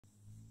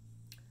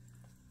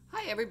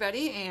Hi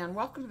everybody, and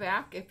welcome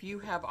back. If you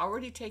have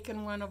already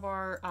taken one of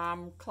our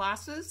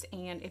classes,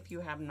 and if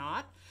you have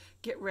not,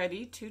 get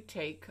ready to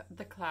take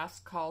the class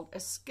called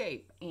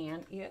Escape,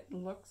 and it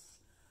looks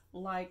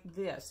like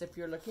this. If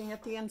you're looking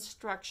at the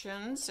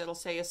instructions, it'll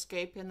say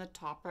Escape in the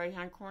top right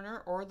hand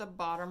corner or the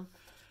bottom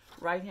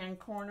right hand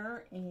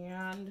corner,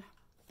 and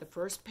the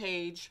first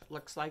page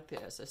looks like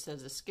this. It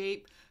says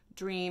Escape,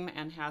 Dream,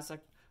 and has a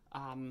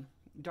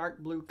dark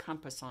blue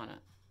compass on it.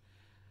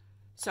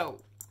 So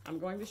I'm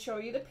going to show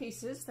you the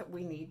pieces that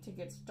we need to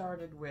get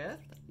started with.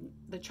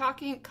 The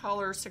chalk ink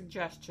color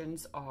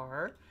suggestions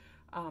are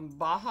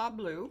Baja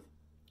Blue,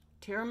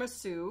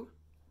 Tiramisu,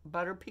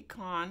 Butter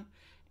Pecan,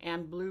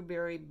 and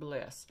Blueberry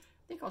Bliss. I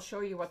think I'll show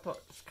you what those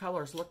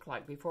colors look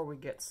like before we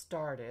get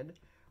started.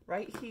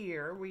 Right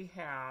here we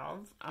have,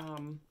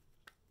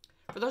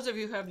 for those of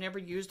you who have never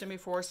used them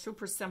before,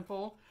 super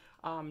simple.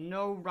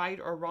 No right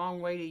or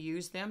wrong way to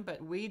use them,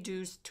 but we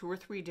do 2 or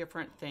 3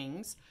 different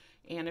things.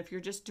 And if you're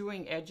just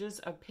doing edges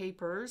of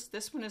papers,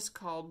 this one is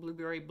called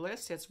Blueberry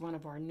Bliss. It's one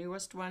of our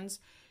newest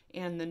ones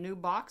in the new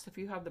box. If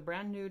you have the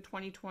brand new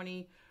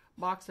 2020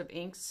 box of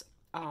inks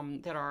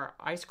that are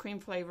ice cream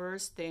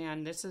flavors,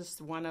 then this is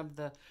one of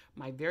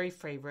my very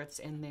favorites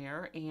in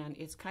there. And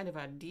it's kind of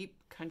a deep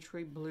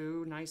country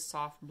blue, nice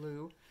soft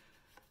blue.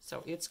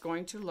 So it's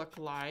going to look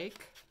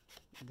like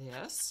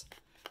this.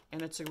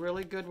 And it's a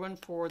really good one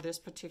for this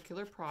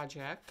particular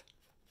project.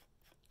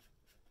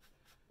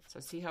 So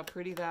see how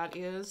pretty that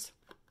is?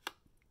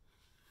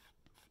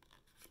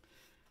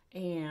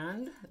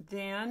 And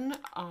then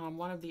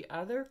one of the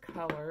other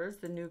colors,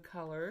 the new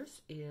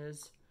colors,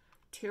 is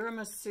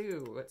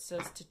Tiramisu. It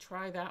says to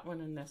try that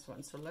one and this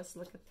one. So let's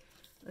look at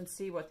and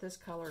see what this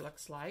color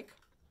looks like.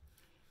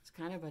 It's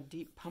kind of a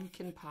deep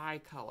pumpkin pie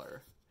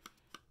color.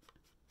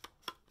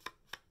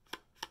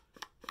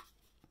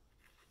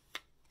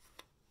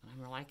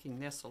 I'm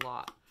liking this a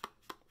lot.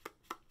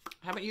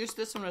 I haven't used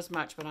this one as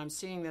much, but I'm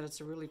seeing that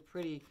it's a really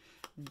pretty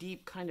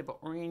deep kind of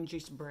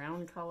orangish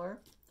brown color.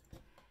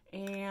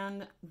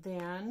 And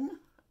then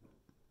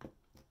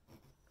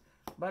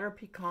Butter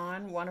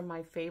Pecan, one of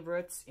my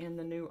favorites in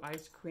the new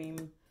ice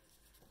cream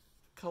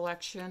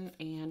collection,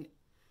 and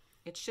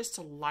it's just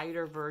a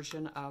lighter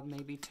version of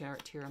maybe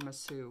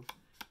Tiramisu.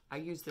 I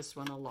use this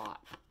one a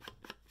lot.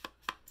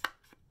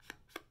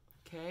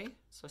 Okay,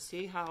 so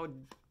see how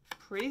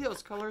pretty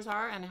those colors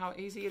are and how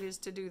easy it is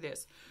to do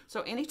this. So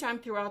anytime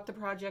throughout the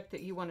project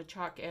that you want to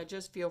chalk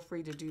edges, feel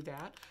free to do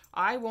that.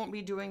 I won't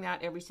be doing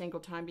that every single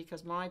time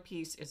because my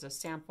piece is a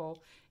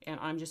sample and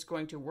I'm just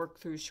going to work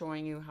through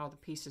showing you how the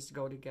pieces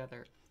go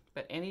together.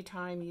 But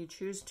anytime you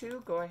choose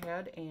to, go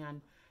ahead and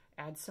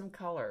add some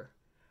color.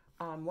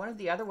 One of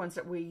the other ones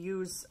that we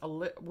use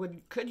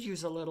could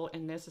use a little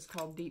in this is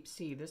called Deep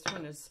Sea. This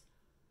one is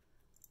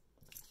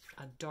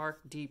a dark,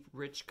 deep,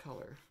 rich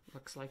color.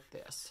 Looks like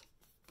this.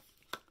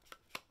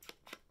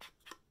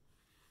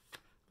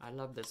 I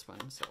love this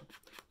one. So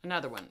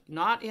another one,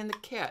 not in the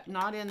kit,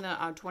 not in the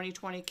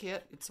 2020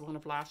 kit. It's one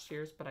of last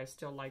year's, but I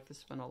still like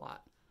this one a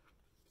lot.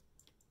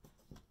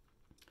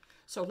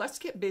 So let's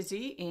get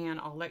busy and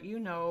I'll let you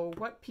know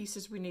what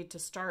pieces we need to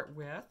start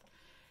with.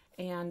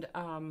 And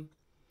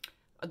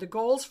the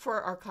goals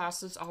for our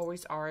classes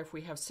always are, if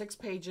we have 6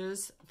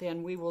 pages,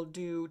 then we will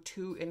do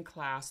 2 in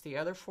class. The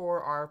other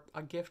 4 are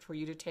a gift for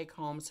you to take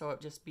home, so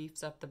it just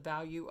beefs up the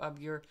value of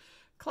your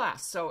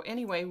class. So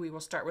anyway, we will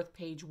start with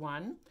page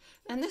 1.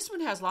 And this one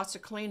has lots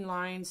of clean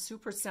lines,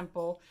 super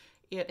simple.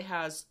 It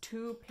has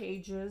 2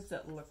 pages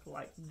that look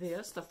like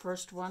this. The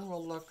first one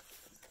will look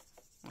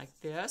like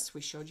this.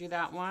 We showed you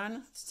that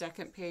one.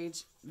 Second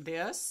page,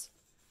 this.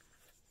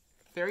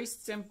 Very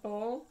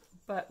simple,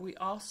 but we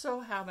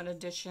also have an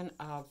edition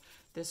of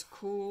this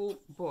cool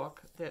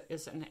book that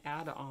is an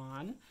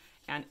add-on,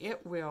 and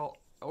it will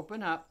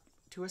open up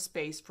to a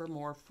space for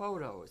more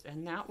photos,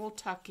 and that will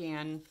tuck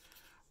in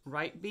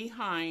right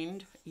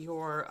behind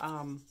your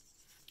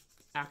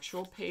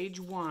actual page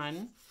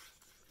 1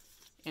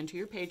 into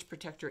your page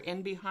protector,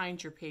 in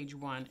behind your page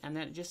 1, and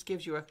then it just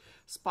gives you a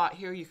spot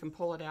here. You can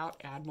pull it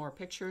out, add more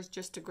pictures.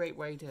 Just a great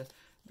way to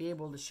be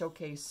able to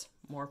showcase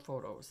more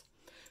photos.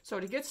 So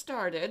to get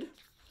started,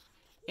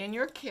 in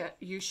your kit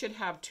you should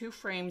have 2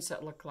 frames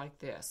that look like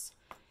this,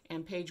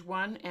 and page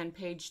 1 and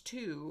page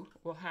 2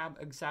 will have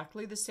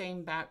exactly the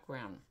same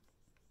background.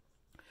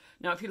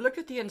 Now, if you look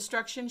at the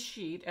instruction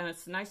sheet, and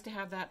it's nice to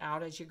have that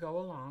out as you go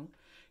along,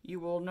 you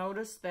will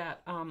notice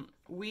that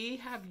we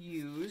have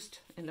used,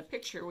 in the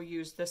picture, we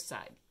used this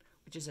side,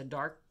 which is a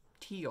dark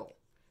teal.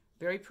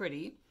 Very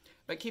pretty.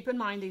 But keep in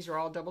mind, these are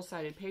all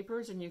double-sided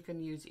papers, and you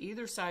can use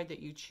either side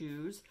that you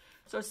choose.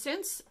 So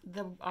since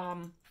the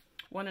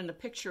one in the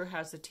picture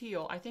has the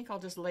teal, I think I'll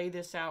just lay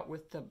this out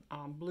with the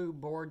blue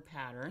board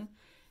pattern.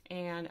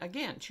 And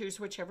again, choose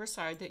whichever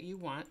side that you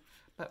want.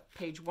 But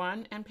page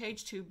 1 and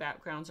page 2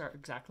 backgrounds are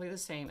exactly the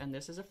same, and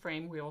this is a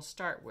frame we will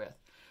start with.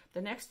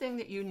 The next thing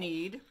that you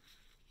need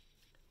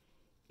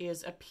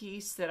is a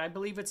piece that I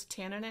believe it's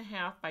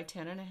 10.5 by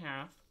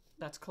 10.5.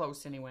 That's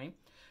close anyway.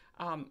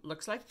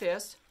 Looks like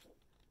this.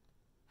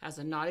 Has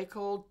a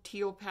nautical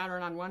teal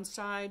pattern on one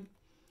side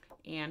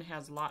and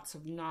has lots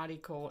of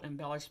nautical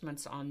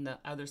embellishments on the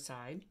other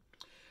side.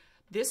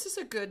 This is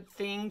a good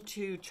thing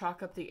to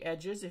chalk up the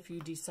edges if you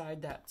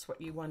decide that's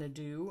what you want to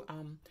do.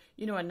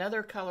 You know,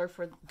 another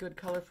good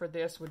color for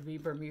this would be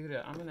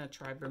Bermuda. I'm going to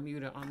try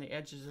Bermuda on the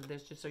edges of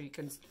this just so you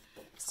can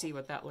see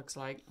what that looks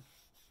like.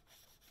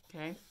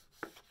 Okay.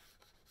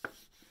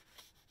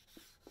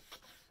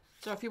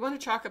 So if you want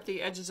to chalk up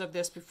the edges of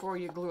this before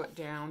you glue it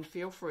down,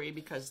 feel free,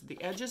 because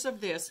the edges of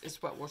this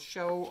is what will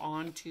show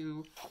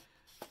onto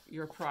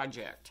your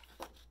project.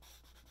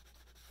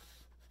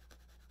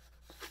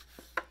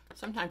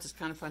 Sometimes it's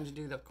kind of fun to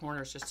do the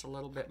corners just a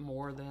little bit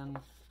more than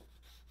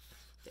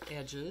the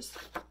edges.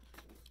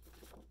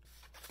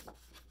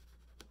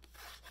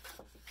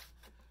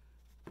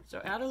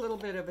 So add a little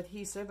bit of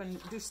adhesive and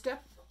do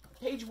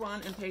page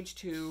 1 and page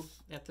 2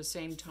 at the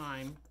same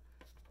time,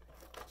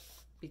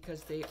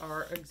 because they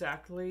are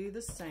exactly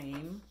the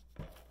same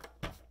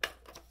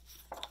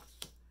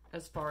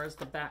as far as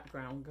the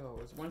background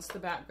goes. Once the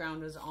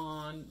background is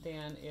on,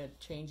 then it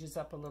changes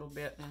up a little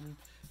bit and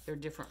they're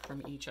different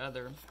from each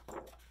other.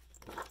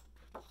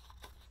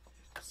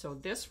 So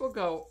this will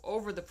go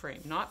over the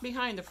frame, not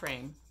behind the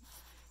frame.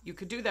 You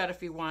could do that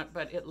if you want,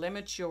 but it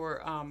limits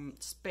your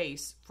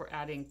space for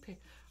adding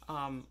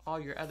all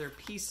your other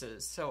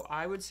pieces. So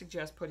I would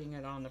suggest putting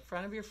it on the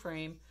front of your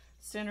frame,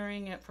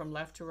 centering it from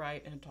left to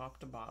right and top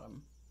to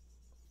bottom.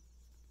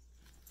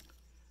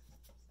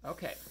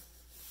 Okay,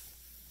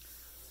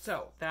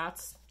 so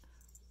that's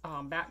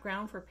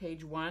background for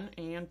page 1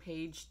 and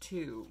page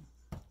 2.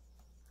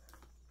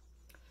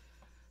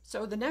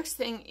 So the next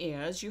thing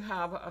is you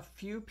have a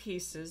few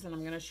pieces, and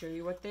I'm going to show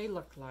you what they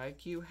look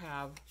like. You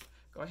have,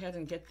 go ahead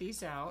and get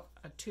these out,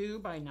 a 2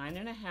 by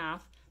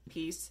 9.5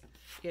 piece.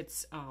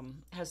 It's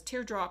has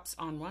teardrops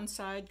on one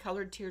side,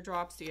 colored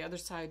teardrops. The other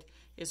side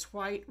is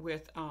white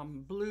with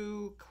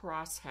blue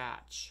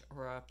crosshatch,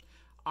 or a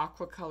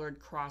aqua colored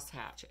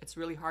crosshatch. It's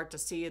really hard to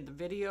see in the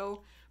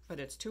video, but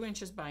it's 2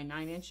 inches by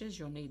 9 inches.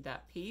 You'll need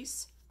that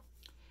piece.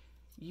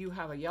 You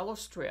have a yellow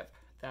strip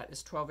that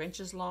is 12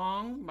 inches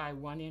long by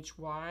 1 inch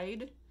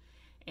wide,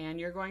 and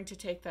you're going to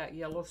take that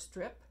yellow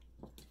strip,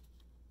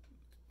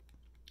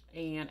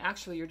 and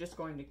actually you're just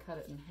going to cut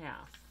it in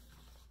half.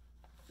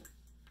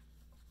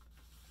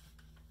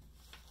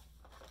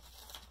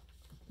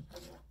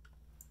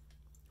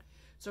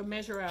 So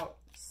measure out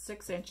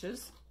 6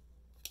 inches.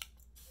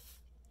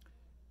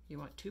 You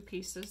want 2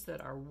 pieces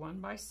that are 1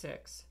 by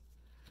 6.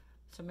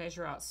 So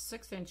measure out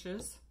 6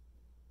 inches.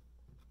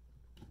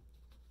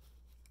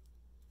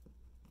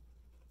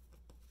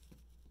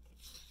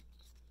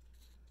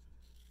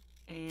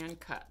 And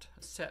cut.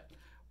 Set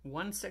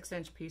 1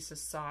 6-inch piece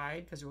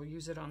aside because we'll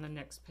use it on the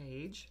next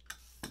page.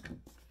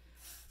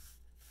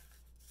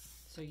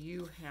 So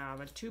you have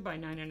a 2 by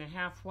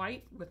 9.5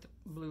 white with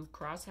blue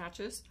cross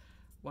hatches,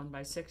 1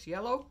 by 6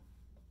 yellow,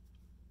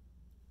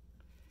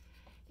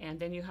 and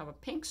then you have a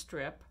pink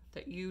strip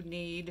that you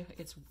need.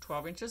 It's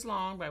 12 inches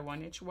long by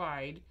 1 inch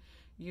wide.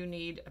 You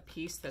need a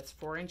piece that's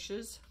 4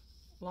 inches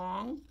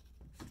long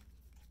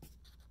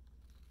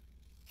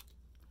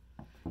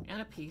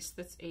and a piece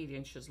that's 8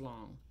 inches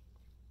long.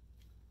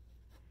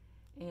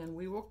 And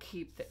we will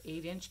keep the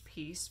 8-inch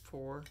piece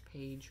for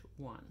page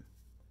 1.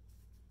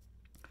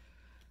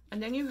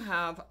 And then you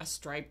have a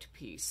striped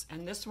piece,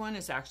 and this one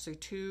is actually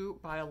 2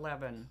 by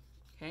 11,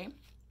 okay?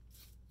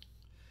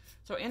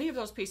 So any of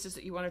those pieces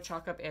that you want to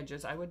chalk up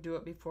edges, I would do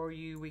it before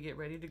we get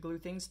ready to glue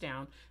things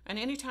down. And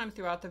anytime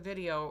throughout the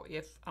video,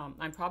 if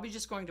I'm probably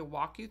just going to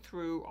walk you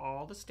through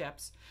all the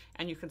steps,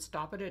 and you can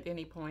stop it at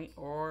any point,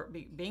 or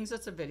being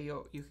it's a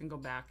video, you can go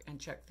back and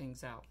check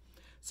things out.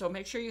 So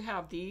make sure you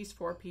have these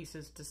 4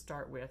 pieces to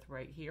start with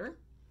right here.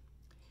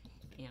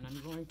 And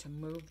I'm going to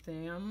move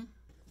them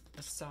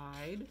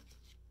aside.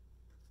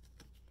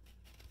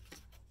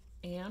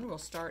 And we'll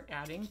start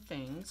adding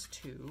things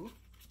to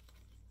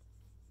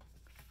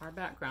our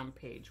background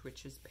page,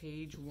 which is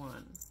page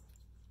 1.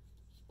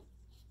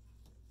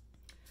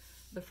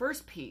 The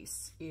first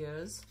piece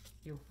is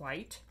your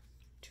white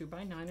 2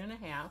 by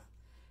 9.5,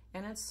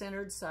 and it's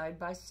centered side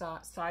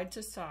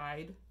to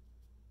side,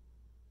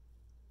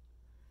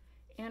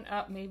 and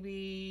up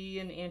maybe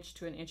 1 inch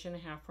to 1.5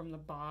 inches from the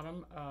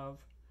bottom of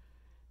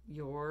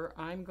your.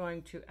 I'm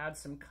going to add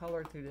some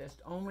color through this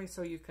only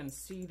so you can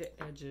see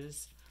the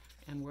edges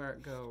and where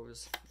it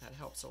goes. That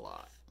helps a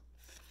lot.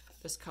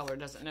 This color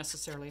doesn't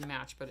necessarily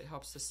match, but it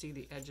helps to see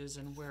the edges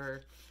and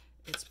where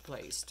it's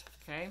placed,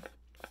 okay?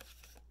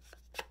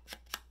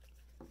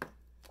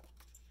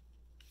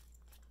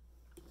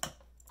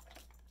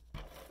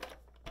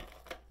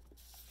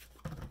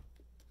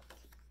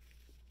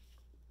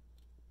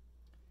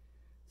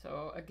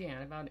 So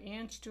again, about 1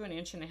 inch to 1.5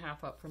 inches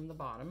up from the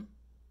bottom.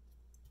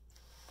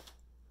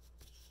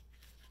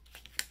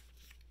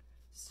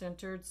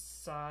 Centered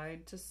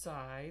side to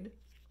side.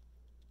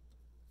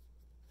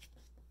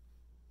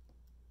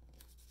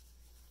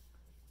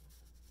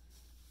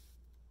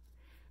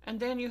 And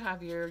then you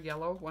have your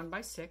yellow 1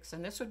 by 6,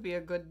 and this would be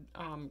a good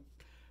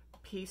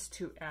piece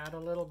to add a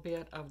little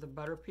bit of the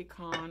butter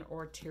pecan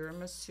or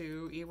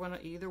tiramisu.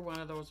 Either one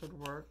of those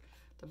would work.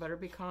 The butter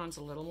pecan's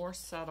a little more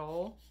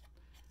subtle.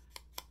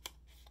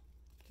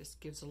 Just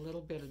gives a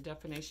little bit of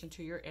definition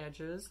to your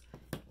edges.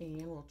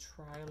 And we'll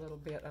try a little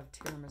bit of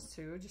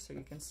tiramisu just so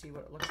you can see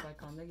what it looks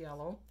like on the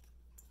yellow.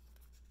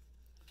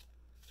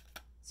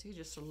 See,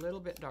 just a little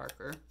bit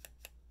darker.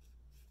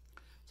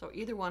 So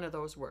either one of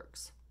those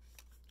works.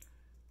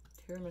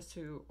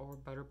 Tiramisu or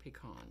butter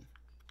pecan.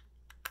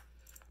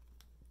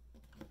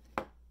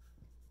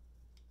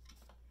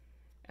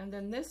 And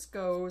then this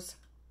goes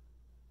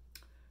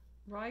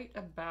right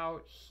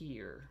about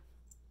here.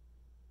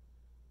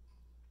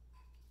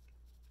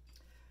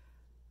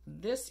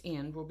 This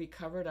end will be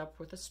covered up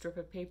with a strip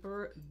of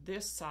paper.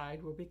 This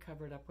side will be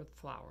covered up with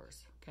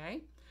flowers,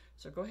 okay?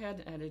 So go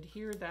ahead and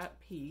adhere that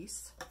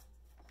piece.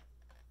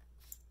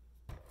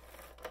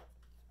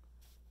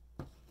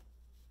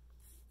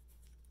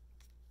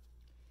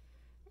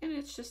 And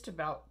it's just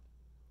about,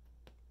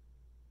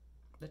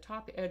 the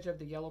top edge of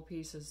the yellow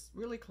piece is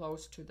really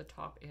close to the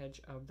top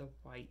edge of the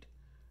white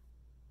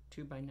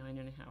 2 by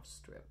 9.5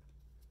 strip.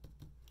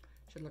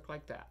 Should look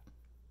like that.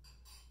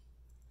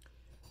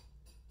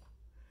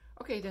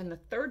 Okay, then the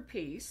third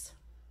piece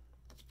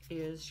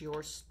is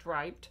your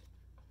striped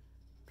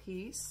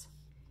piece,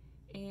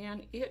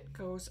 and it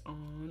goes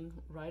on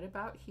right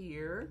about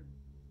here.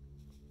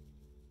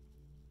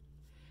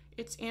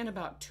 It's in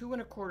about 2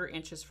 1/4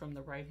 inches from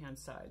the right hand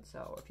side.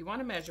 So if you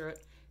want to measure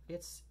it,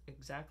 it's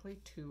exactly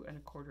 2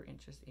 1/4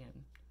 inches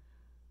in.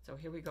 So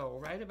here we go,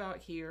 right about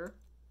here.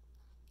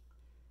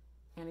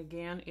 And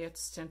again,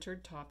 it's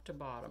centered top to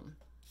bottom.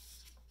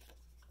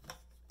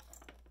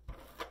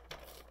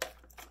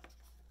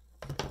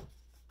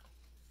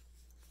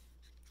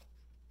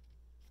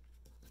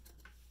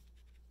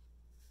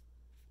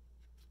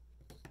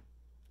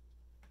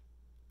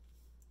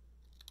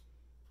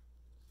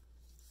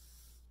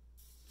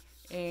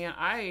 And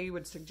I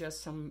would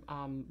suggest some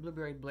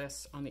Blueberry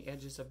Bliss on the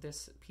edges of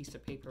this piece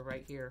of paper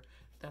right here.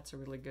 That's a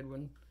really good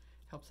one.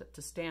 Helps it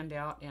to stand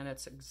out, and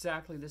it's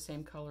exactly the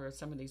same color as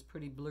some of these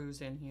pretty blues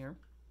in here.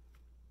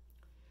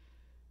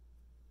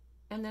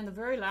 And then the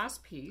very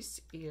last piece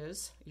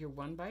is your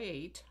 1 by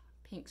 8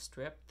 pink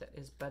strip that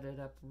is butted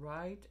up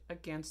right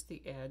against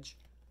the edge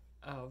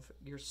of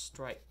your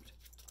striped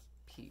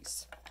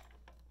piece.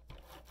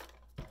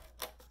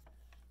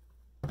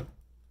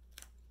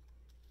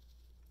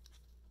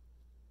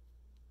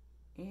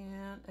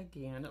 And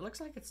again, it looks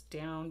like it's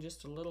down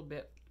just a little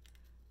bit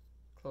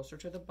closer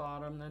to the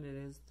bottom than it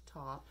is the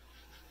top.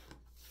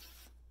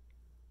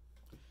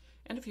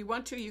 And if you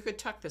want to, you could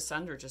tuck this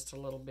under just a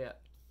little bit.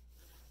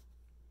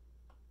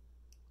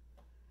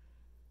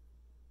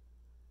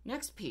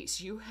 Next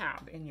piece you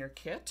have in your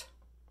kit,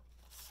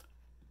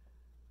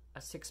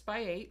 a 6 by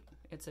 8.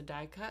 It's a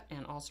die cut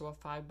and also a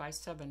 5 by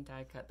 7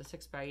 die cut. The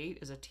 6 by 8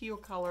 is a teal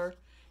color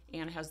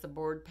and has the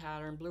board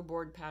pattern, blue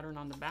board pattern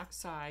on the back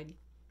side.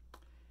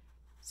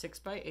 6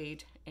 by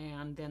 8,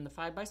 and then the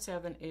 5 by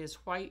 7 is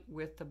white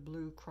with the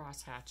blue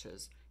cross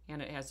hatches,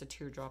 and it has the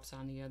teardrops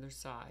on the other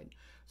side.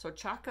 So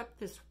chalk up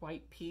this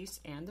white piece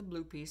and the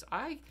blue piece.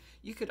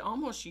 You could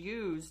almost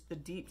use the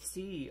deep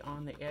sea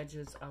on the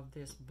edges of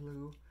this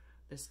blue,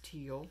 this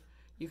teal.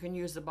 You can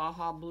use the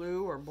Baja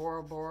Blue or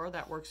Bora Bora,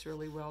 that works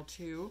really well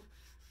too.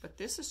 But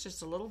this is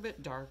just a little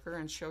bit darker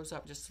and shows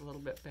up just a little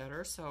bit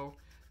better, so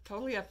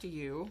totally up to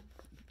you.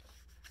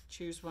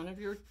 Choose one of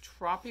your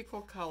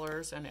tropical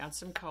colors and add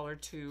some color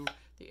to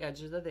the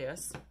edges of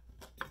this.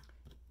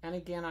 And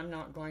again, I'm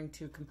not going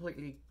to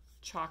completely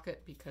chalk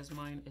it because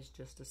mine is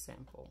just a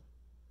sample.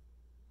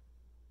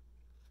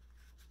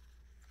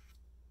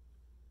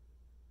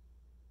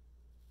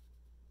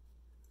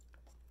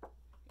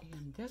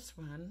 And this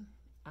one,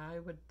 I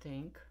would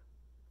think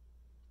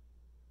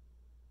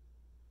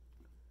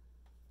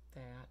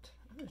that,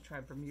 I'm going to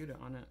try Bermuda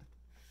on it.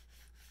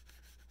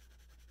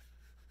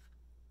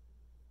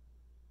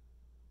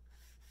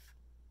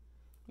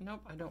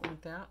 Nope, I don't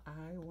want that.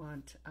 I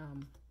want, I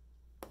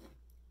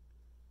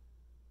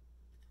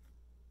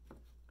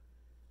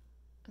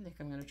think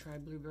I'm going to try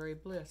Blueberry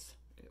Bliss.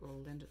 It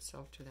will lend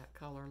itself to that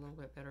color a little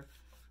bit better.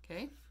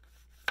 Okay.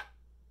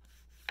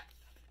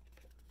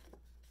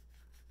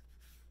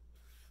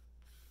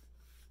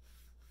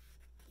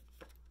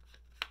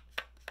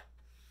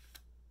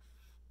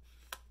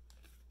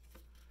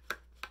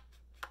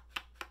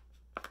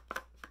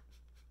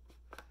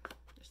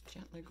 Just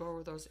gently go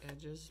over those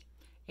edges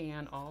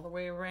and all the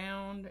way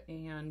around,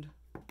 and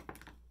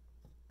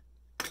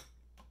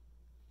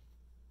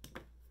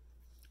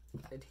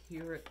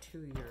adhere it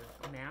to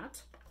your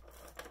mat.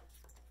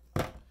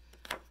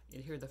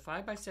 Adhere the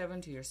 5 by 7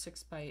 to your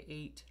 6 by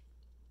 8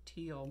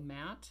 teal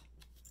mat.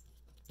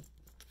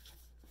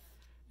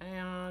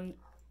 And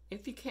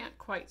if you can't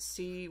quite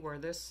see where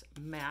this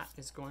mat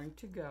is going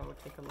to go,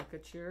 take a look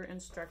at your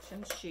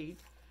instruction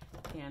sheet,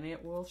 and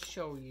it will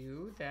show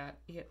you that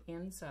it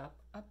ends up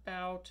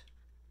about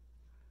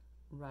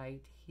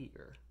right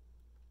here.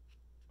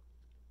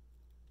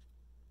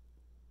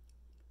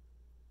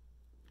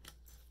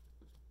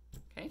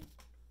 Okay,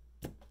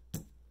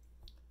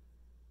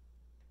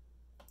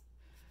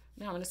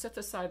 Now I'm going to set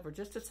this aside for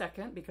just a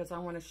second because I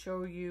want to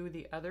show you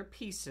the other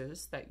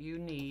pieces that you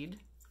need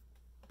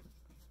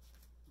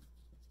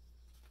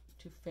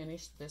to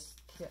finish this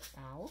kit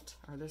out,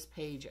 or this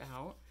page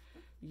out.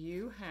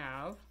 You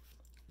have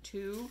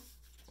 2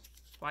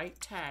 white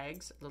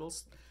tags, little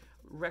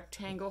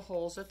rectangle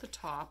holes at the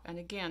top, and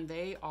again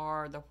they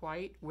are the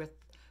white with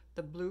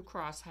the blue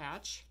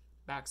crosshatch.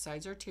 Back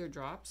sides are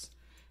teardrops,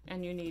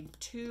 and you need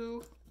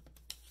 2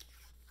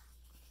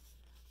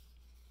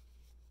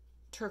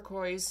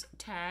 turquoise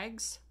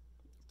tags.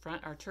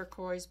 Front are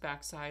turquoise,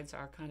 back sides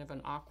are kind of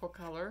an aqua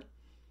color.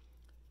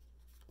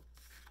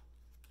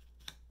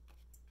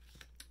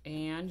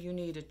 And you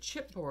need a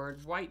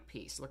chipboard white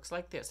piece. Looks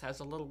like this, has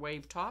a little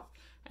wave top,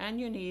 and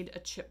you need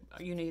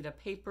a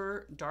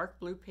paper, dark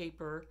blue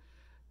paper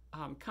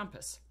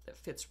compass that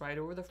fits right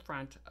over the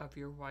front of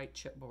your white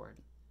chipboard.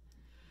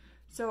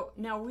 So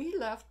now we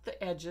left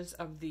the edges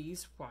of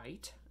these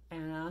white,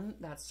 and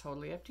that's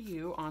totally up to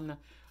you. On the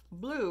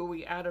blue,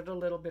 we added a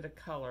little bit of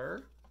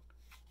color,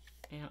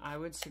 and I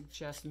would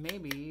suggest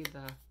maybe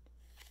the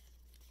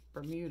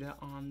Bermuda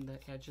on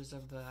the edges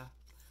of the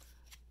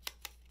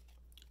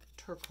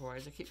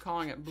turquoise. I keep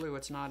calling it blue,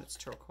 it's not, it's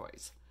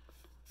turquoise.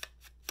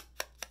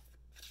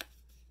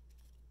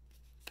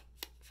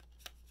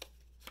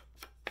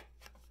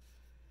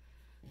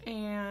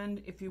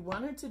 And if you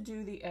wanted to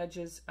do the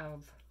edges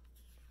of,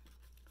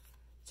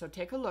 so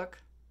take a look,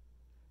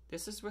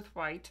 this is with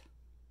white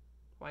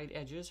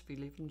edges, if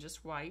you leave them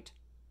just white.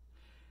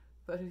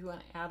 But if you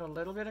want to add a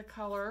little bit of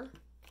color,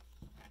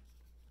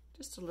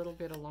 just a little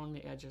bit along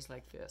the edges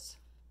like this.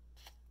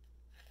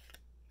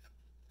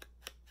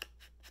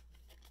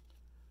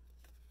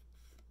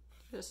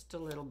 Just a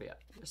little bit,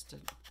 just to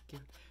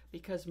give,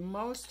 because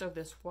most of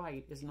this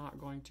white is not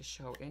going to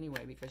show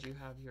anyway because you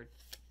have your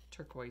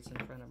turquoise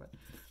in front of it.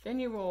 Then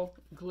you will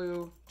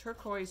glue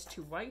turquoise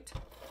to white,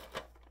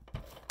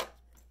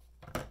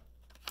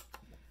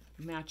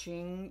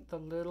 matching the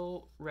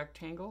little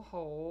rectangle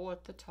hole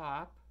at the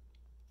top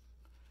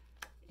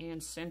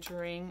and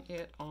centering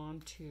it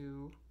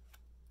onto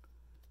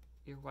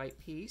your white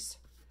piece.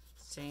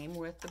 Same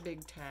with the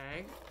big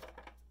tag.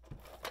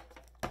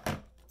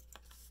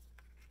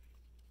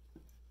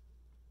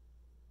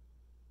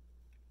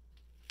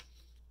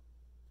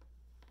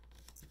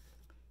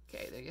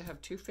 Okay, there you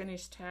have 2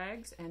 finished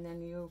tags, and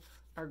then you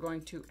are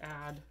going to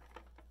add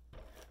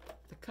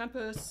the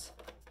compass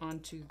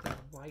onto the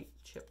white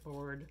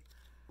chipboard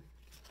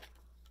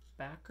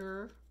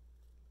backer.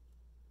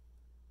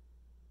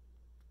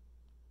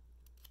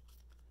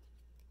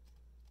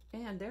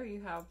 And there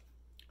you have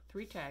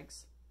 3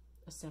 tags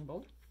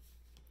assembled.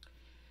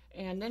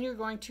 And then you're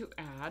going to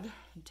add,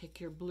 take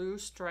your blue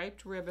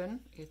striped ribbon,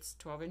 it's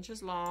 12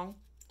 inches long,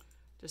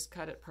 just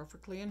cut it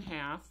perfectly in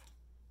half.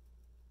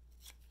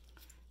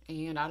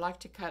 And I like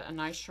to cut a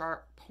nice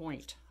sharp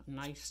point, a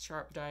nice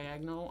sharp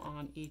diagonal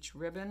on each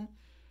ribbon.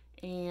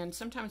 And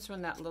sometimes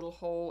when that little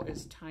hole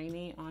is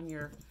tiny on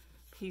your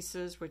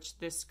pieces, which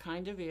this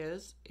kind of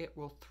is, it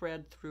will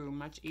thread through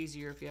much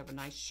easier if you have a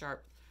nice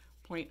sharp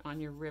point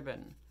on your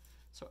ribbon.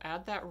 So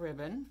add that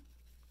ribbon,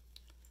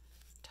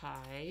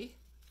 tie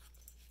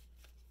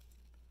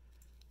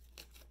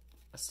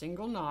a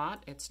single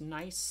knot. It's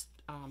nice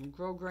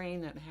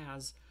grosgrain that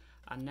has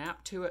a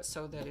nap to it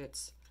so that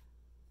it's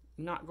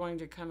not going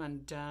to come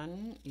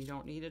undone. You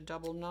don't need a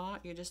double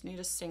knot, you just need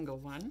a single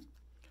one.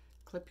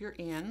 Clip your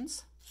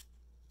ends,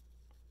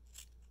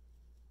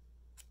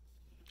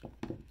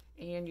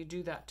 and you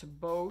do that to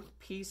both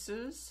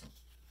pieces,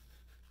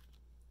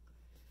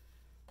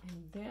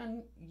 and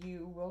then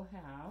you will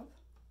have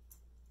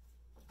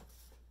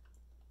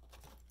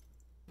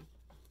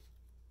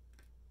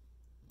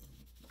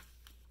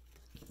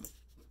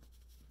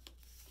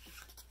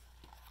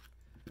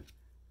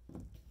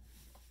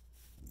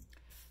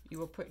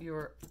put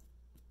your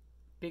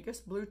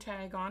biggest blue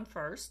tag on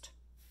first,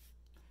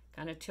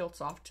 kind of tilts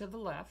off to the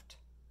left.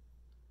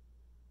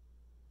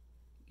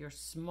 Your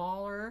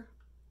smaller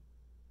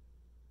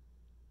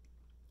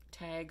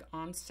tag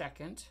on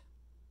second,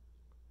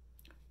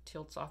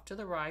 tilts off to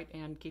the right,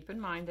 and keep in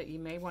mind that you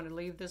may want to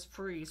leave this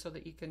free so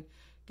that you can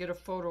get a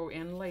photo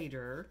in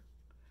later.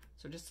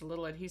 So just a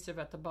little adhesive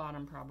at the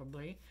bottom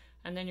probably.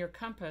 And then your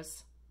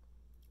compass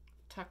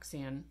tucks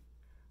in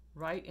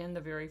right in the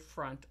very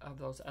front of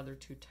those other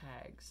 2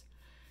 tags.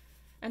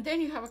 And then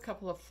you have a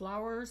couple of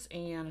flowers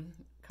and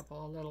a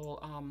couple of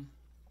little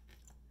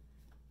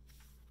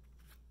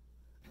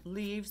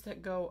leaves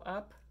that go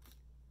up.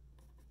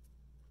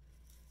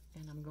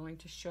 And I'm going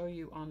to show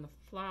you on the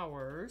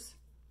flowers.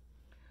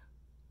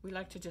 We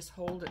like to just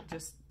hold it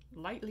just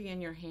lightly in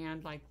your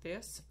hand like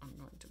this. I'm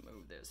going to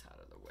move this out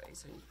of the way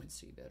so you can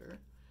see better.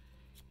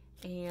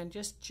 And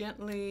just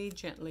gently,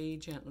 gently,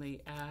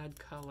 gently add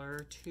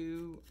color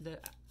to the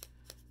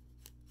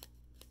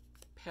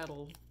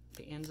petal,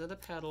 the ends of the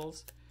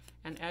petals.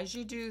 And as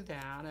you do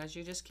that, as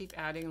you just keep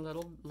adding a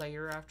little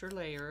layer after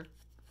layer,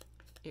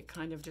 it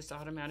kind of just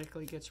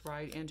automatically gets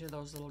right into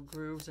those little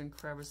grooves and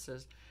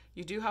crevices.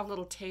 You do have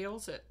little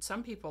tails that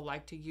some people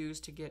like to use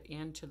to get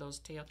into those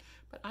tails,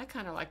 but I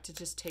kind of like to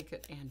just take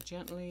it and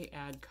gently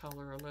add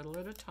color a little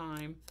at a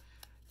time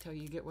till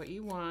you get what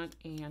you want,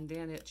 and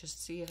then it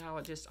just, see how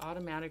it just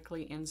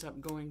automatically ends up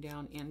going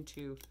down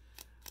into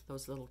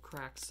those little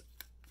cracks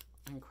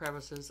and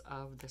crevices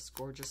of this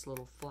gorgeous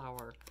little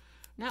flower.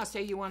 Now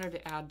say you wanted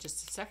to add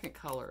just a second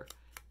color.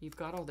 You've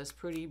got all this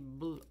pretty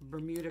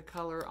Bermuda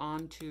color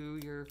onto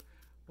your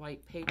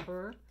white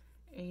paper,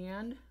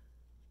 and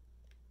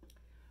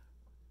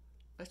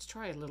let's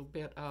try a little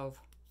bit of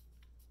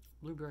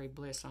Blueberry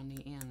Bliss on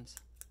the ends.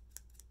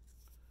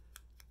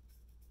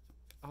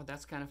 Oh,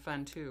 that's kind of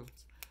fun too.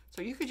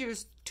 So you could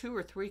use 2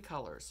 or 3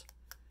 colors.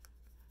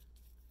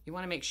 You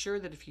want to make sure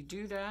that if you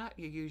do that,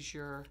 you use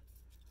your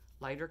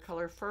lighter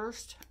color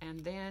first and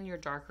then your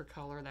darker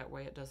color. That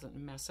way it doesn't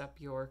mess up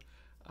your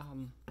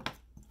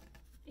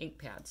ink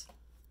pads.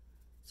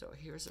 So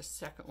here's a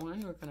second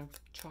one. We're going to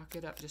chalk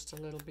it up just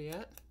a little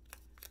bit.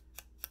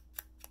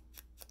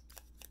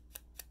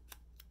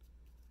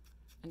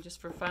 And just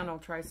for fun, I'll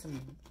try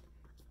some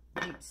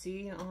deep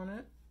sea on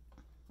it,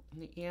 on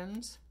the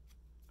ends.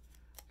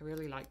 I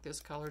really like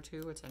this color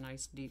too. It's a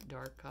nice deep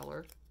dark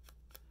color.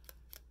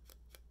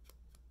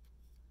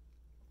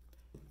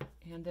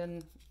 And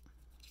then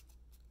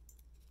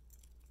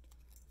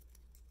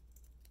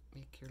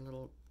make your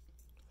little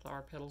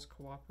flower petals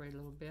cooperate a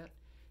little bit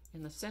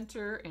in the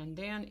center. And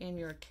then in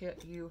your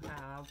kit you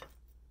have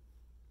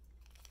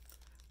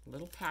a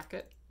little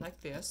packet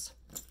like this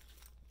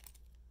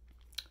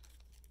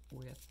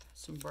with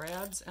some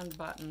brads and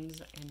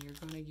buttons, and you're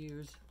going to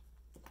use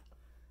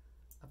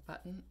a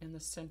button in the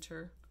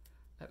center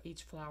of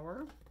each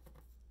flower,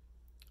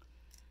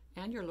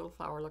 and your little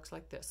flower looks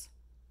like this.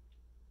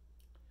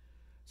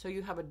 So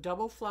you have a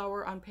double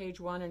flower on page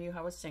 1 and you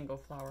have a single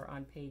flower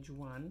on page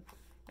 1,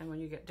 and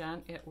when you get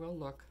done it will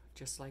look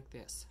just like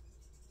this.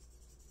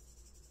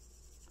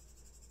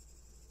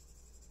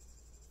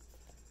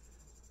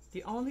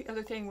 The only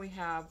other thing we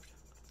have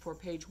for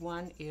page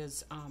 1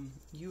 is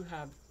you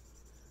have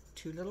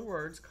 2 little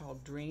words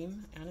called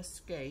Dream and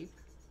Escape,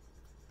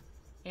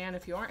 and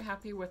if you aren't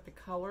happy with the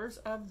colors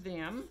of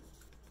them,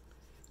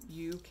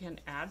 you can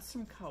add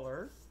some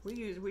color.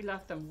 We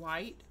left them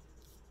white,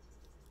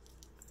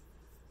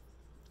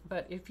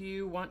 but if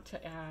you want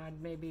to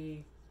add,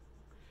 maybe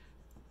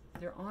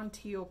they're on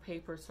teal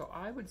paper, so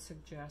I would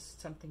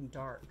suggest something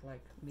dark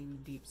like maybe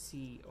Deep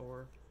Sea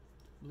or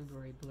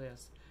Blueberry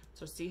Bliss.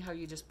 So see how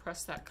you just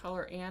press that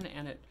color in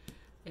and it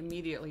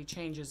immediately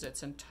changes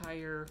its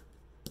entire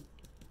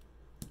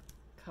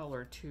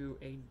color to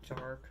a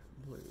dark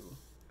blue.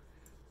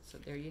 So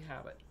there you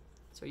have it.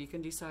 So you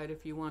can decide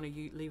if you want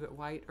to leave it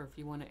white or if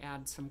you want to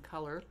add some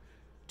color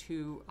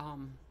to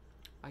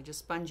by just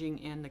sponging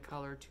in the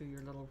color to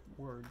your little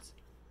words.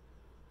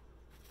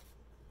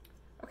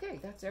 Okay,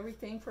 that's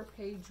everything for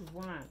page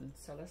 1.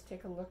 So let's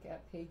take a look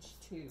at page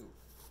 2.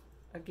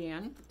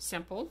 Again,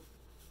 simple.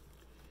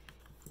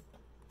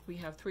 We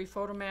have 3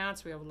 photo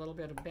mats. We have a little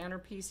bit of banner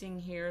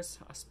piecing here,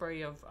 a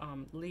spray of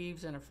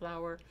leaves and a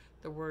flower,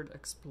 the word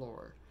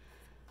Explore.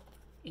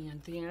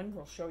 And then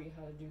we'll show you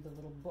how to do the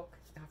little book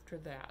after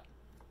that.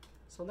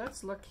 So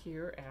let's look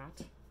here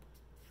at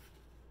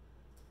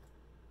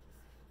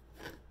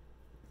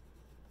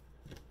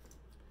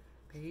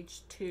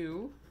page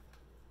 2.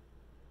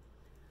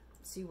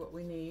 See what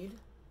we need.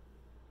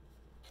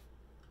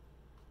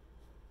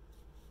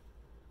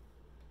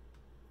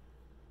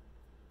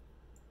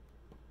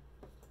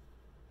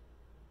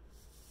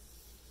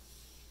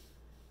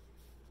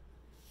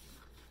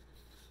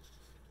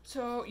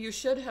 So you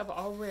should have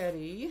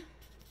already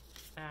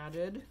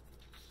added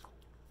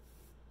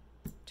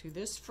to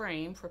this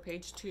frame for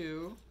page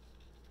 2,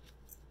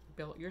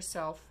 built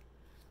yourself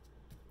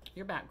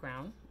your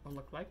background. Will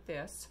look like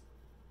this.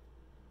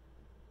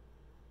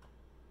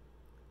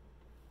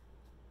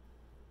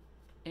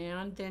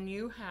 And then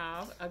you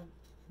have a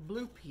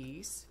blue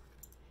piece.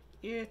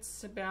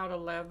 It's about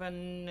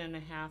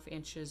 11.5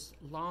 inches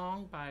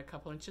long by a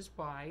couple inches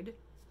wide.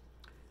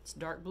 It's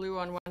dark blue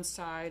on one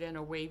side and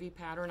a wavy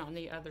pattern on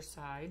the other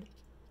side.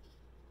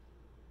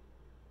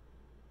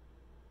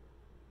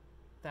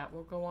 That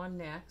will go on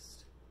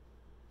next.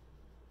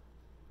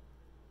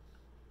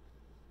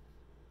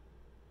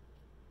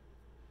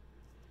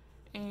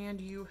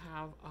 And you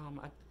have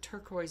a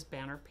turquoise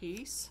banner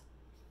piece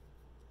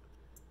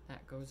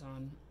that goes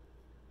on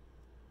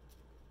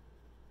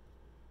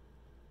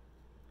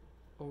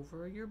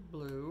over your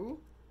blue.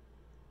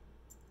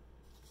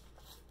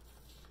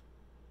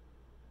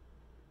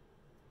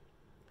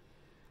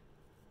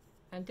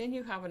 And then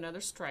you have another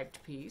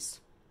striped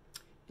piece.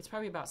 It's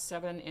probably about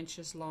 7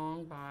 inches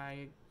long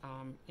by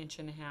 1.5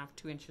 inches,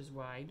 2 inches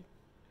wide.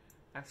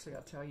 Actually,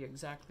 I'll tell you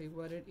exactly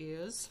what it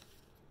is.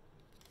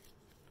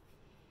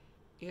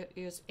 It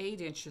is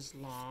 8 inches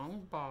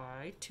long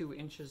by 2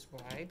 inches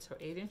wide. So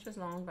 8 inches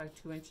long by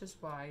 2 inches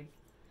wide.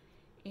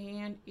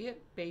 And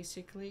it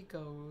basically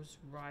goes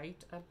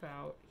right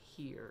about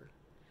here.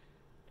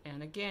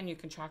 And again, you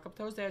can chalk up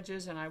those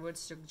edges, and I would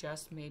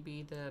suggest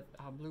maybe the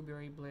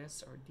Blueberry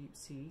Bliss or Deep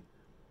Sea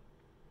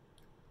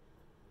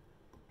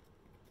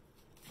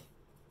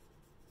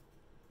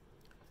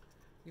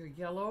your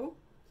yellow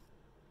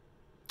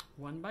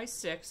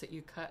 1x6 that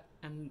you cut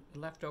and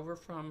left over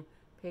from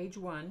page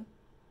 1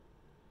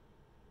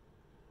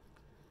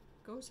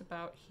 goes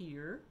about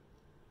here.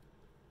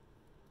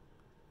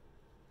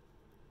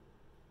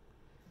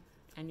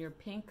 And your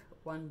pink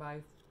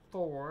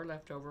 1x4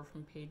 left over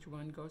from page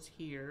 1 goes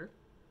here.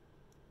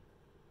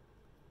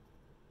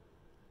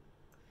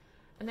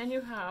 And then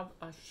you have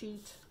a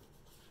sheet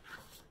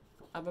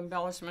of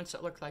embellishments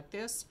that look like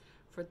this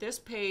for this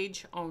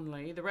page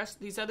only. The rest,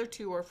 these other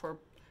two are for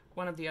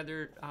one of the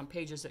other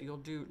pages that you'll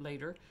do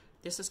later.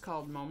 This is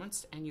called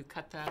Moments, and you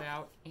cut that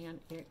out and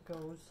it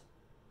goes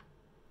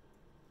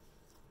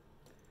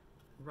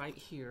right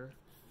here,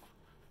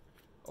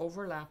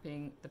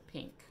 overlapping the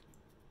pink.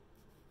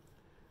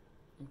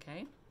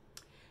 Okay,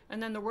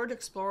 and then the word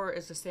Explorer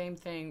is the same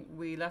thing.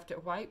 We left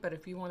it white, but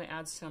if you want to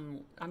add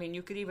some, I mean,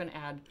 you could even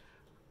add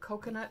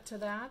coconut to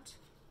that.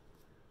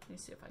 Let me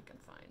see if I can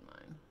find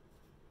mine.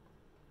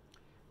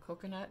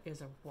 Coconut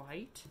is a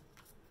white,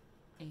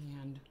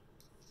 and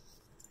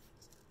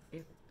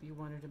if you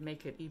wanted to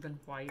make it even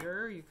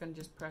whiter, you can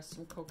just press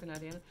some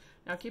coconut in.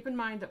 Now keep in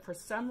mind that for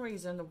some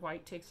reason the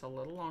white takes a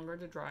little longer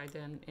to dry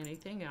than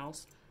anything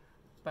else,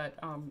 but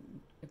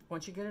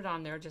once you get it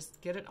on there,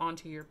 just get it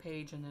onto your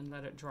page and then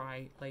let it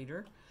dry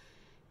later.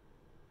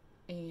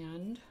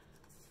 And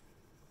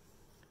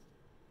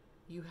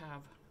you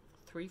have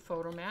 3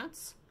 photo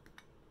mats.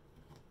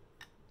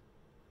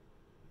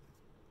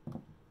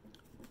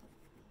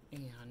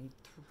 And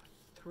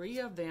 3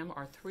 of them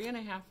are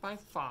 3.5 by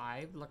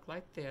 5, look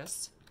like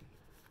this.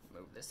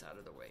 Move this out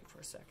of the way for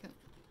a second.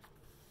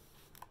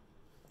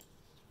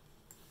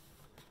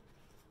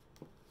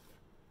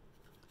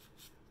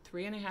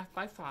 Three and a half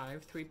by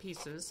 5, 3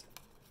 pieces.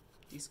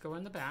 These go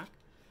in the back.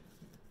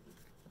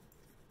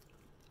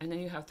 And then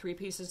you have 3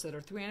 pieces that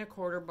are 3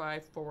 1/4 by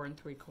 4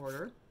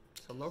 3/4.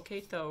 So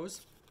locate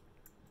those.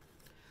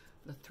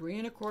 The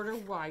 3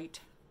 1/4 white,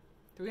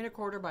 3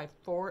 1/4 by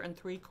 4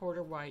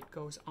 3/4 white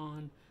goes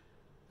on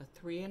the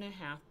 3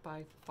 1/2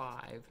 by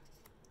 5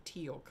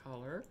 teal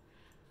color.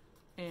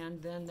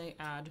 And then they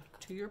add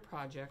to your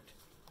project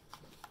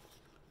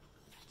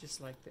just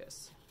like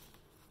this.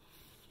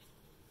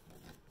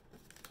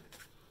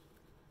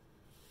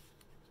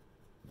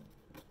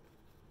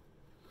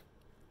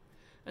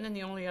 And then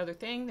the only other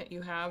thing that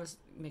you have is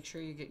make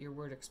sure you get your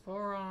word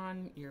Explorer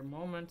on, your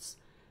moments,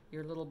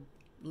 your little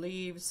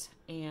leaves,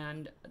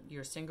 and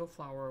your single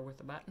flower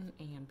with a button,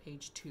 and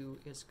page 2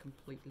 is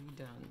completely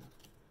done.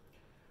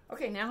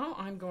 Okay, now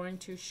I'm going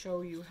to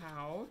show you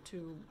how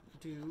to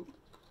do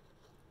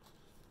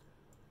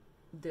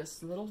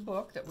this little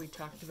book that we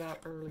talked about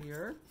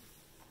earlier.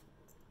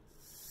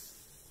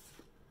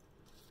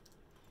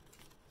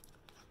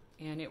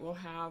 And it will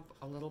have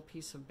a little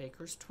piece of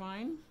baker's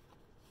twine,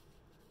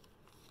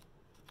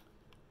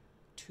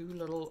 2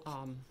 little,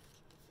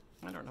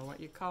 I don't know what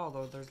you call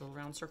those, there's little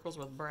round circles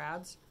with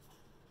brads,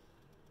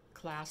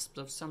 clasps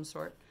of some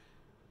sort,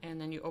 and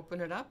then you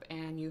open it up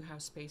and you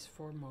have space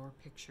for more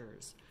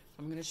pictures.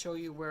 I'm going to show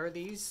you where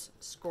these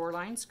score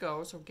lines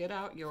go, so get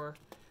out your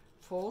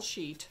full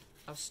sheet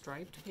of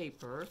striped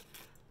paper.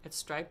 It's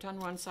striped on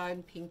one side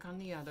and pink on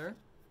the other,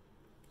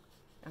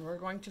 and we're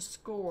going to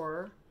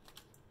score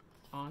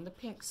on the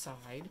pink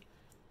side,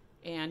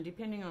 and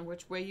depending on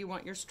which way you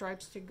want your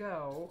stripes to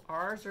go,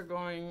 ours are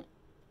going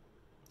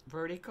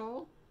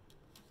vertical.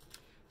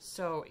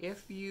 So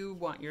if you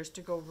want yours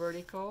to go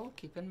vertical,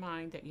 keep in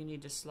mind that you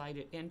need to slide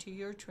it into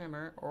your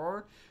trimmer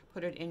or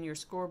put it in your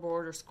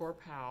scoreboard or score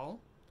pal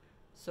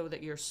so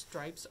that your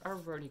stripes are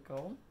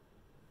vertical.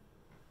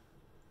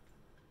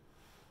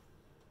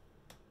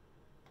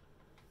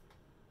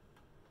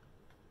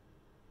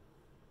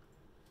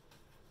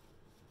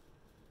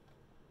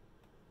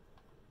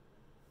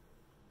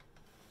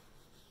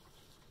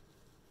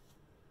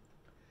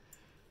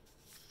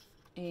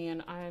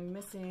 And I'm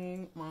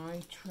missing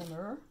my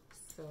trimmer,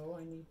 so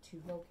I need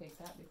to locate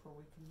that before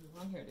we can move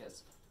on. Here it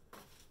is.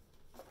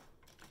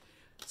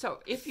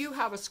 So if you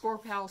have a Score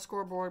Pal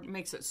scoreboard, it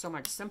makes it so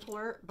much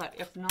simpler, but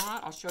if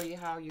not, I'll show you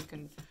how you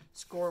can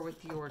score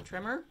with your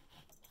trimmer.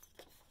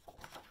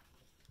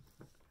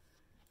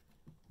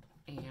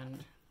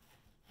 And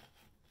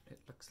it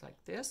looks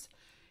like this.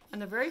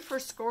 And the very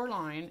first score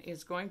line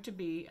is going to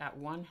be at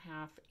 1/2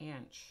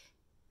 inch.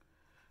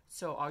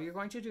 So all you're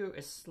going to do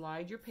is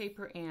slide your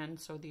paper in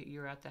so that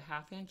you're at the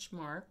 1/2 inch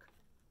mark.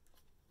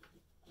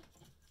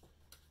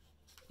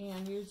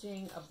 And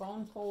using a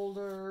bone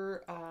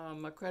folder,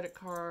 a credit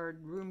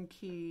card, room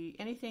key,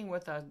 anything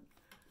with a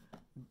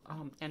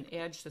an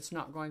edge that's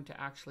not going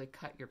to actually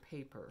cut your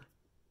paper.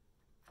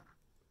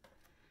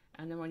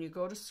 And then when you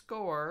go to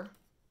score,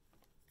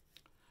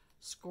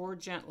 score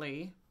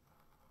gently.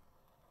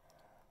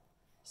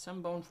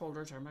 Some bone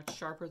folders are much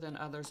sharper than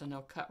others and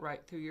they'll cut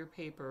right through your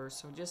paper.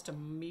 So just a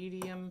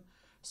medium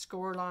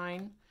score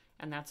line,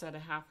 and that's at a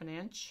 1/2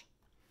 inch.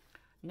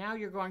 Now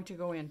you're going to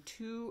go in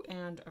 2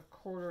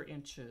 1/4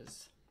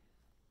 inches.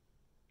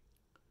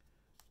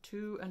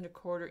 2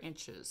 1/4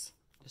 inches.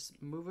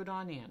 Just move it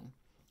on in.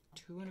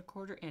 2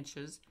 1/4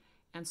 inches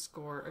and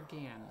score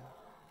again.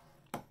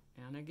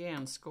 And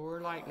again, score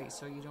lightly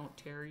so you don't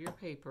tear your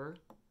paper.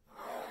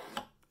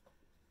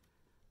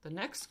 The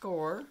next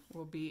score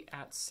will be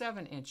at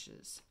 7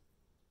 inches.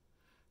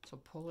 So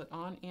pull it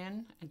on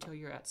in until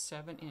you're at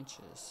 7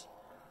 inches.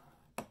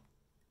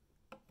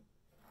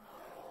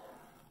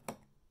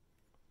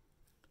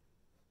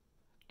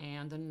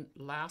 And the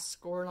last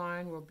score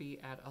line will be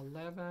at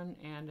 11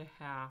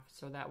 1/2.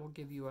 So that will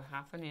give you a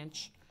 1/2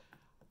 inch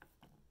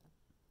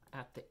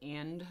at the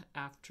end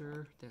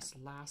after this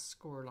last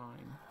score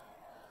line.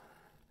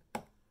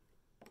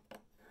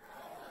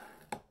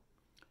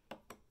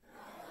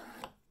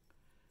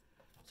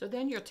 So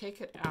then you'll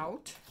take it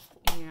out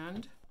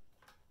and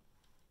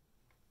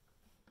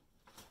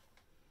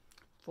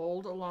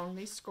fold along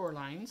these score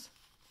lines.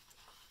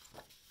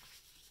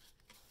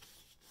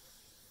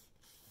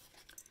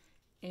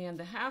 And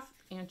the 1/2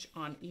 inch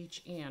on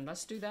each end,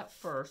 let's do that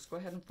first. Go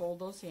ahead and fold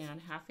those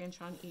in, 1/2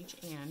 inch on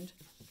each end.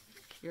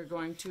 You're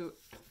going to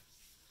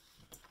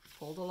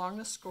fold along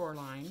the score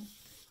line.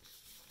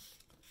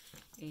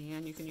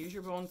 And you can use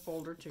your bone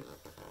folder to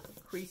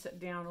crease it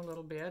down a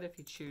little bit if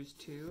you choose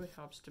to. It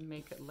helps to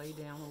make it lay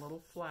down a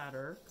little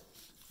flatter.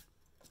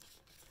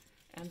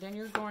 And then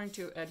you're going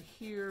to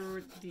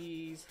adhere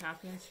these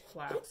 1/2 inch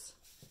flaps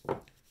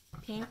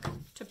pink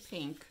to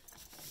pink,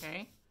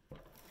 okay?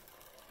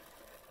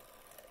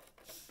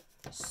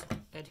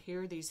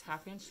 Adhere these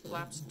 1/2 inch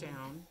flaps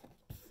down,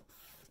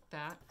 like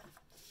that,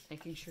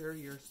 making sure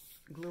you're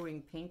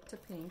gluing pink to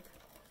pink.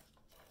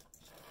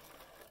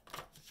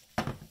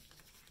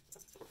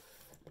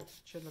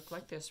 Should look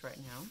like this right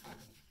now.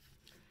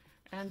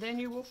 And then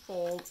you will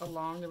fold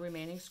along the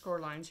remaining score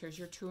lines. Here's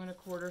your 2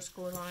 1/4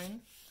 score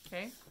line,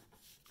 okay?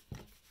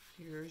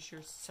 Here's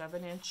your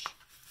 7 inch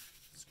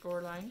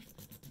score line.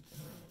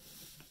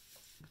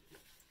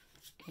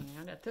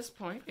 And at this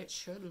point, it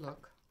should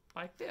look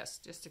like this,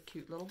 just a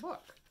cute little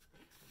book.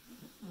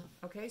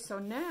 Okay, so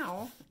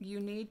now you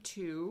need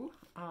to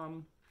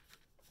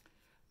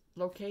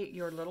locate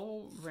your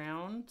little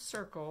round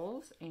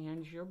circles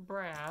and your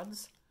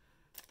brads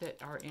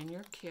that are in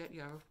your kit.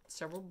 You have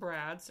several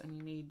brads and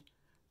you need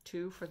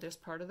 2 for this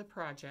part of the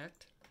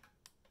project.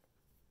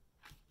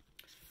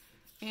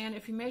 And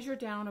if you measure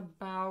down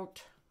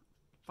about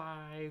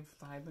 5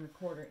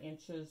 1/4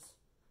 inches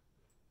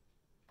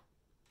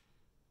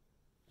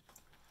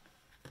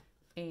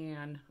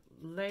and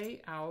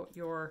lay out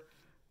your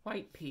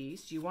white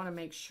piece, you want to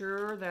make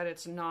sure that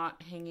it's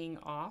not hanging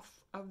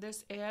off of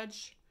this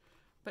edge,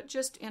 but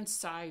just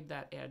inside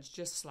that edge,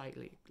 just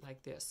slightly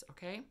like this,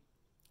 okay?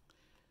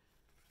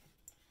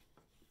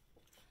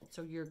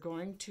 So you're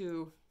going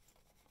to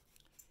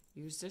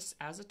use this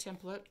as a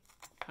template,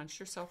 punch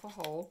yourself a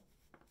hole,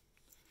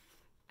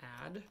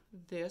 add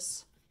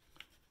this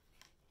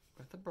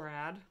with a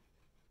brad,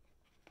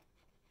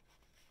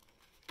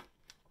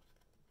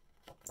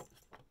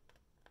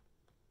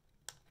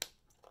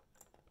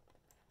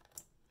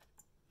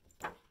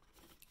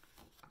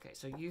 okay,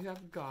 so you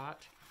have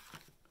got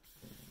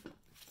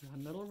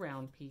one little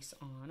round piece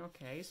on,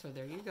 okay, so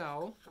there you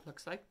go,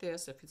 looks like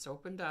this if it's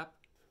opened up.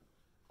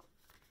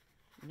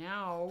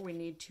 Now we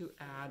need to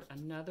add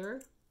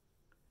another,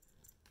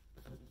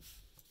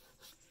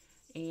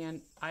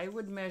 and I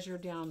would measure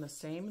down the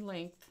same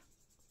length,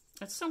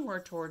 it's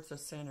somewhere towards the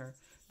center,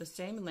 the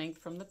same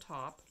length from the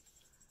top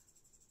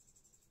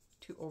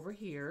to over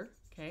here,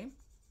 okay?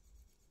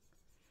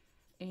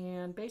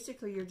 And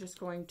basically you're just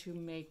going to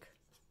make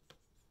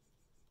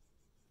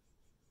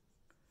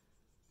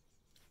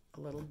a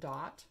little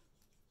dot.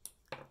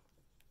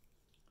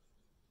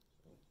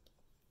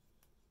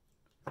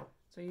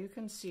 So you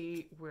can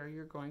see where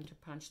you're going to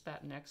punch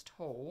that next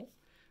hole,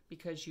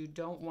 because you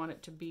don't want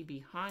it to be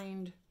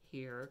behind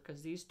here,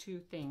 because these two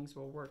things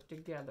will work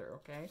together,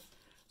 okay?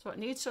 So it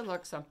needs to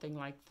look something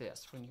like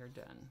this when you're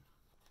done.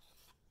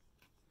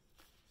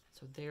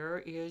 So there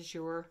is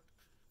your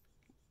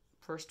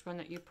first one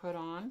that you put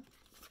on,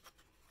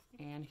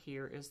 and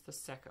here is the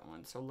second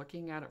one. So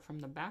looking at it from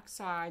the back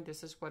side,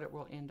 this is what it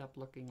will end up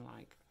looking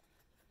like,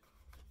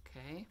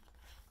 okay?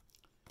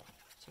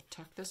 So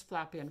tuck this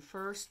flap in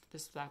first,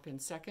 this flap in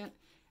second,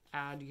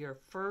 add your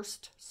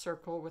first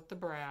circle with the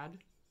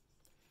brad,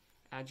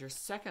 add your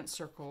second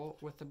circle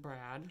with the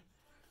brad,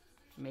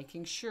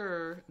 making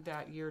sure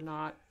that you're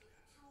not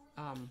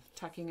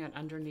tucking it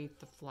underneath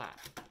the flap.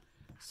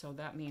 So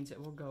that means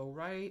it will go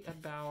right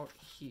about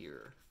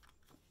here.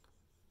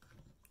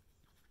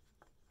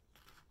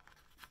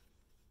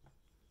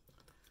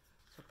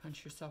 So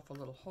punch yourself a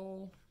little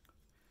hole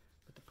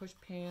with a push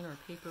pin or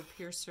paper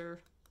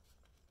piercer.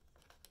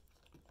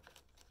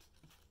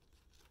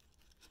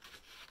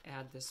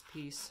 Add this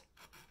piece,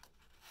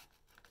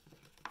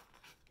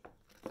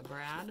 the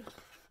brad,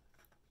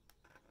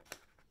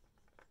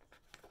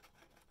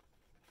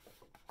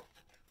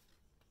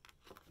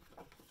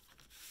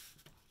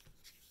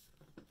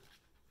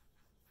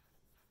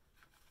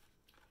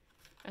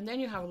 and then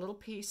you have a little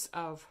piece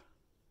of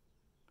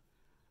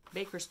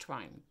baker's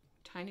twine,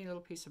 tiny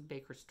little piece of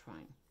baker's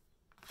twine.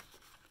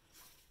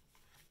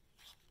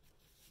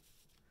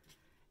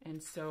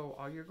 And so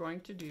all you're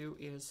going to do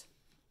is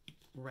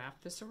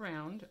wrap this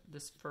around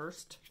this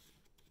first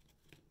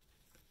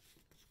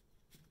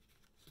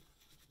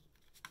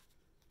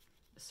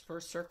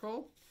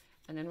circle,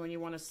 and then when you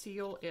want to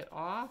seal it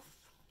off,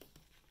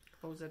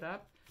 close it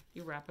up,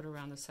 you wrap it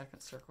around the second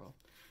circle.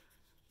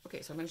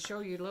 Okay, so I'm going to show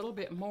you a little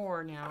bit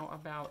more now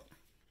about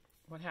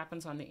what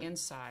happens on the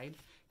inside.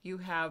 You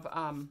have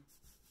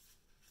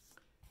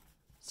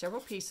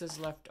several pieces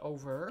left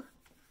over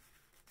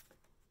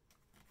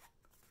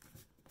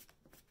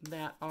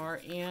that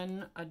are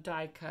in a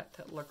die cut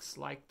that looks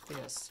like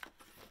this.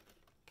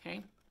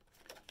 Okay,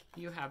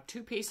 you have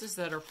two pieces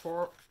that are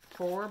 4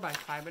 by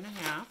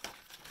 5.5,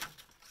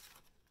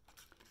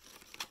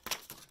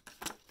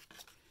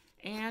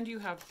 and you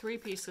have 3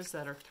 pieces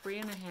that are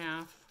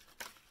 3.5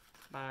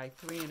 by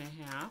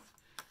 3.5,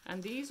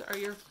 and these are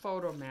your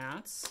photo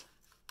mats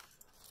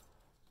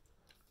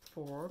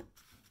for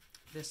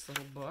this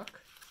little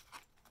book.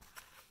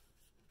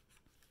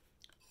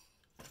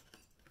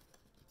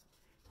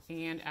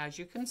 And as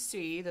you can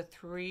see, the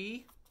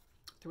 3.5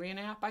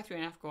 by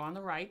 3.5 go on the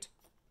right,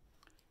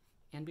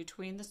 in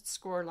between the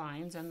score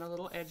lines and the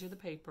little edge of the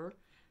paper,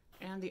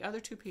 and the other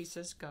 2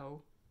 pieces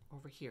go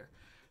over here.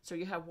 So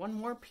you have one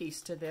more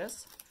piece to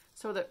this,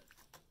 so that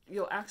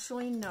you'll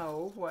actually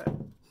know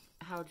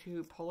how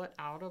to pull it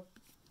out of,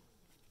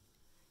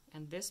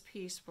 and this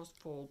piece will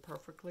fold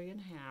perfectly in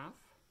half.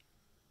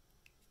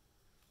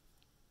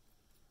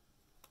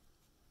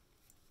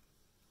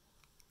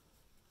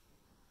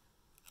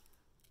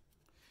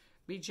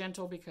 Be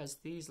gentle because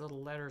these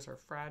little letters are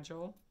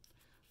fragile,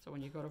 so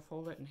when you go to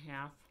fold it in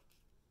half,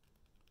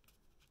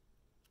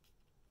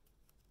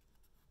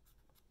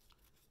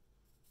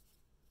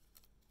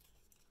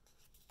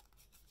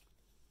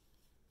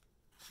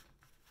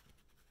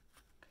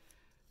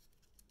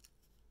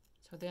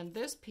 so then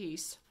this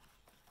piece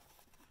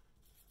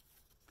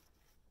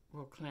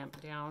will clamp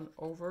down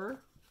over.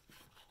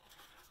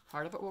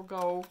 Part of it will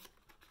go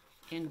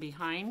in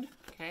behind,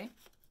 okay?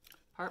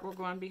 Part will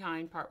go on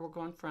behind, part will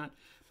go in front.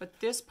 But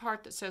this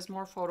part that says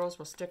more photos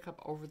will stick up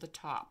over the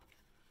top,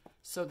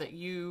 so that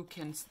you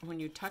can, when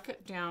you tuck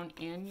it down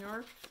in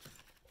your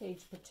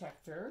page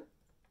protector,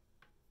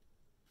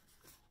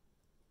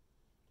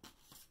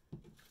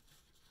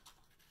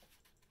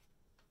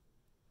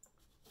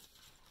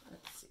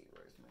 let's see,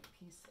 where's my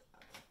piece at?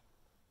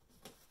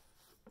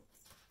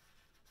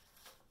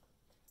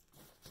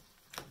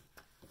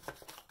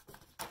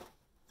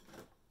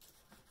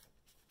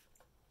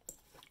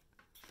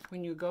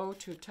 When you go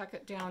to tuck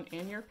it down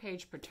in your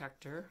page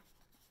protector,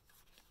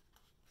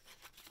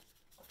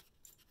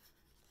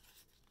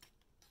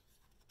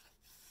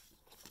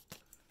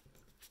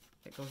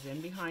 it goes in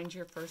behind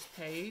your first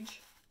page,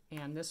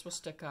 and this will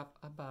stick up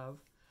above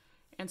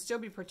and still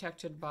be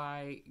protected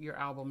by your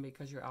album,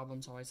 because your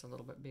album's always a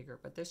little bit bigger.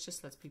 But this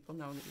just lets people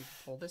know that you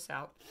can pull this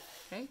out,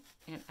 okay,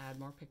 and add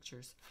more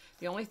pictures.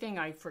 The only thing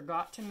I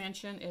forgot to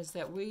mention is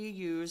that we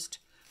used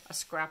a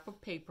scrap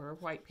of paper,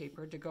 white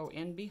paper, to go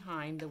in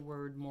behind the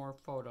word more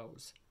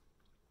photos,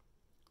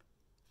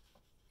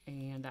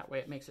 and that way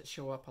it makes it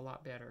show up a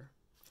lot better.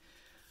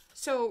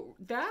 So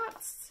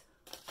that's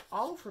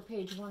all for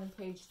page 1 and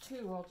page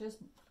 2. I'll just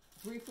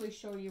briefly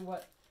show you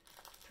what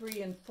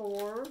 3 and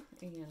 4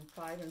 and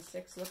 5 and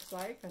 6 looks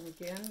like. And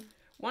again,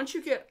 once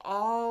you get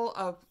all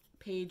of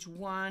page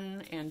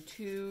 1 and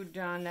 2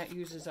 done, that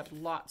uses up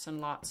lots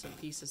and lots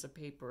of pieces of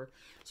paper.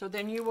 So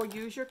then you will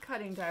use your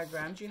cutting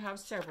diagrams. You have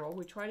several.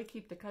 We try to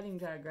keep the cutting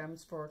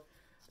diagrams for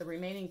the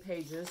remaining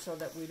pages so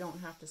that we don't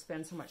have to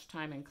spend so much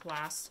time in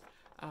class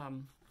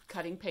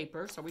cutting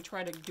paper. So we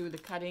try to do the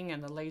cutting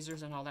and the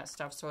lasers and all that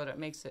stuff so that it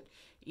makes it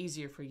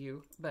easier for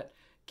you. But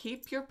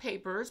keep your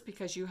papers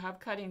because you have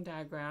cutting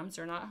diagrams.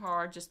 They're not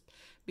hard. Just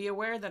be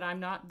aware that I'm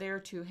not there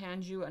to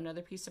hand you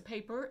another piece of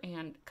paper,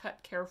 and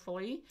cut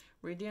carefully.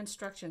 Read the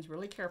instructions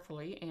really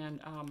carefully.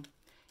 And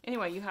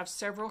anyway, you have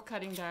several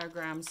cutting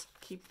diagrams.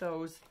 Keep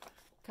those.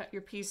 Cut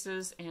your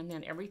pieces, and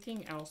then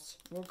everything else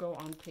will go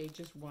on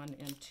pages 1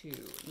 and 2.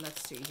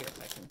 Let's see here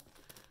if I can.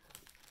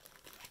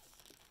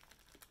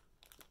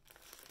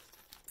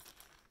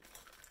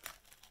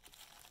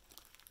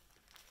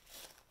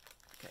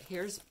 Okay,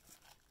 here's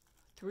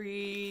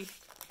 3,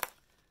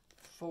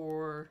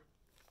 4,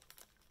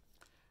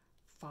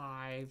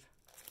 5,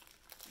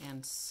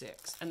 and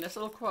 6. And this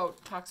little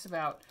quote talks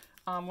about,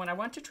 when I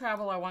want to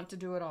travel, I want to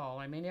do it all.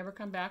 I may never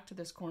come back to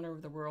this corner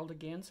of the world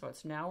again, so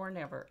it's now or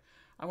never.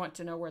 I want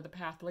to know where the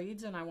path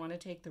leads, and I want to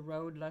take the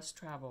road less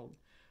traveled.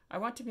 I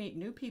want to meet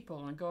new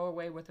people and go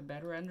away with a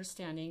better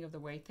understanding of the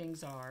way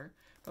things are.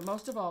 But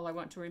most of all, I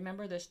want to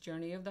remember this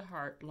journey of the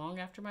heart long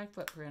after my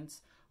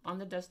footprints on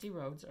the dusty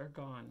roads are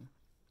gone.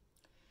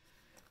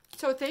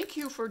 So thank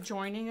you for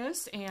joining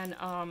us, and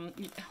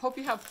hope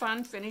you have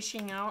fun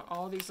finishing out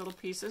all these little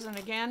pieces. And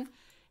again,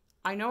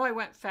 I know I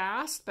went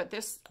fast, but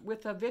this,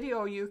 with a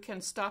video, you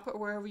can stop it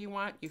wherever you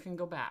want. You can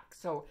go back.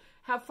 So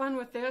have fun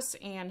with this,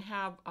 and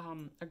have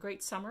a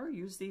great summer.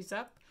 Use these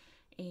up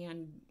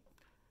and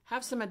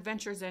have some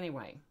adventures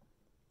anyway.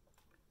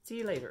 See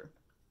you later.